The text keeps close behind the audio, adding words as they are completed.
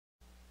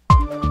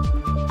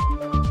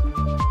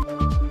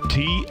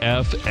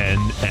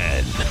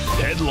TFNN.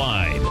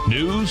 Headline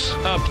News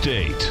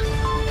Update.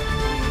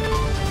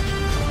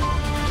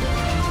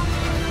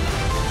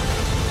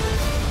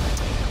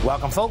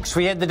 Welcome, folks.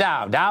 We had the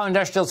Dow. Dow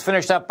Industrials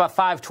finished up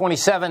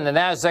 527. The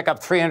Nasdaq up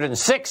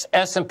 306.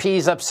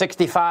 S&P's up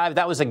 65.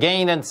 That was a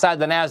gain inside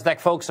the Nasdaq,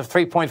 folks, of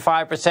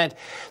 3.5%,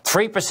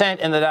 3%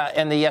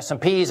 in the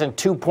S&P's, and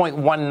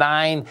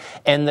 2.19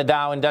 in the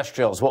Dow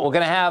Industrials. What we're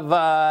going to have,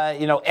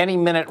 any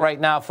minute right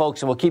now,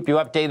 folks, and we'll keep you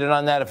updated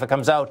on that if it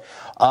comes out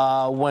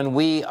when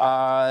we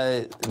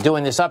are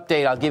doing this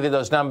update. I'll give you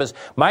those numbers.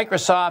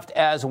 Microsoft,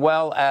 as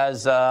well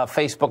as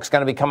Facebook's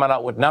going to be coming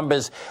out with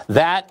numbers.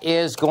 That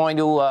is going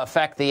to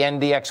affect the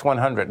NDX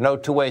 100. No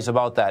two ways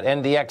about that.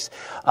 NDX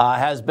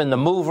has been the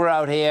mover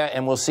out here,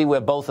 and we'll see where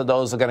both of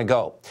those are going to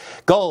go.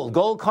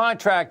 Gold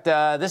contract,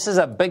 this is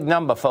a big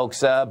number,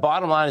 folks.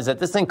 Bottom line is that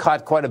this thing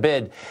caught quite a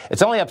bid.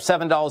 It's only up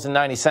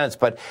 $7.90,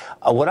 but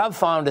what I've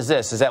found is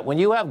this, is that when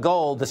you have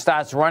gold that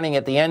starts running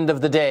at the end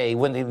of the day,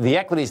 when the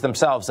equities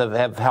themselves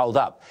have held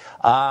up,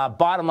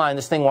 bottom line,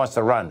 this thing wants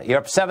to run. You're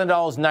up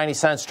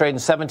 $7.90, trading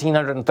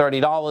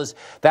 $1,730.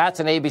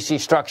 That's an ABC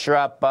structure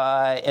up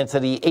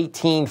into the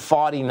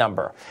 1840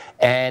 number.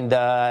 And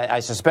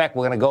I suspect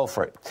we're going to go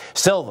for it.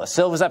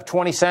 Silver's up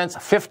 20 cents,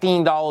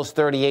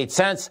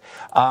 $15.38.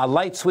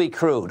 Light sweet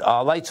crude.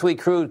 Light sweet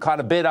crude caught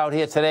a bid out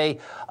here today.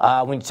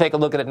 When you take a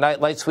look at it,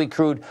 light sweet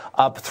crude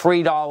up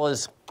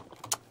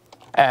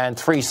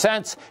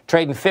 $3.03,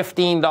 trading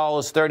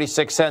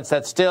 $15.36.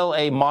 That's still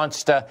a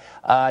monster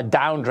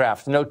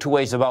downdraft. No two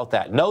ways about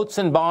that. Notes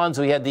and bonds,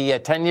 we had the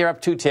 10-year up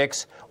 2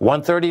 ticks,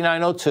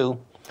 139.02.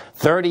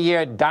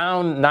 30-year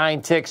down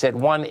 9 ticks at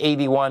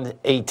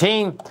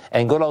 181.18,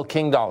 and good old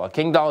King Dollar.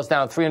 King Dollar's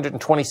down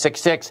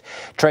 326.6,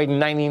 trading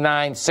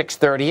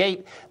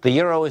 99.638. The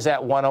euro is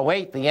at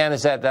 108. The yen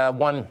is at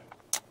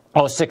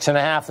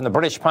 106.5, and the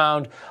British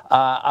pound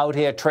out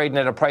here trading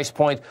at a price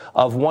point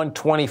of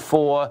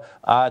 124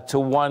 to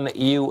 1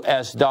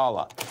 US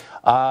dollar.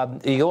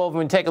 You go over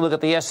and take a look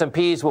at the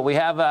S&Ps. What we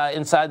have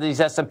inside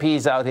these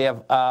S&Ps out here,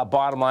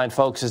 bottom line,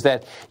 folks, is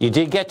that you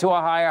did get to a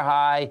higher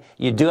high.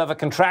 You do have a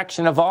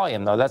contraction of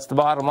volume, though. That's the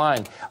bottom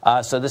line.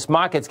 So this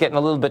market's getting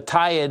a little bit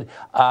tired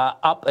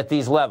up at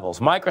these levels.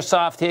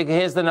 Microsoft,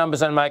 here's the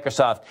numbers on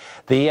Microsoft.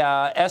 The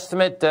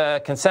estimate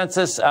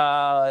consensus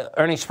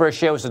earnings per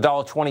share was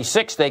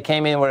 $1.26. They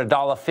came in with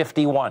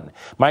 $1.51.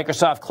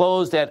 Microsoft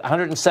closed at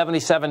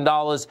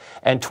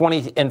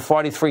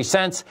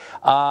 $177.43.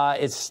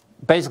 It's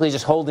basically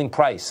just holding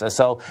price.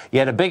 So you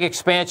had a big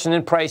expansion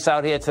in price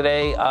out here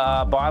today.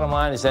 Bottom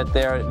line is that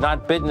they're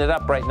not bidding it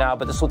up right now,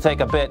 but this will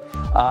take a bit.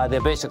 They're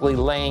basically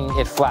laying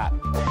it flat.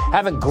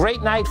 Have a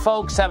great night,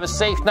 folks. Have a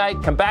safe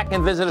night. Come back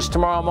and visit us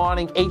tomorrow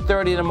morning,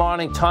 8:30 in the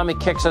morning. Tommy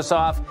kicks us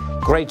off.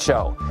 Great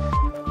show.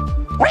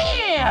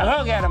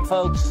 Look at him,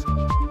 folks.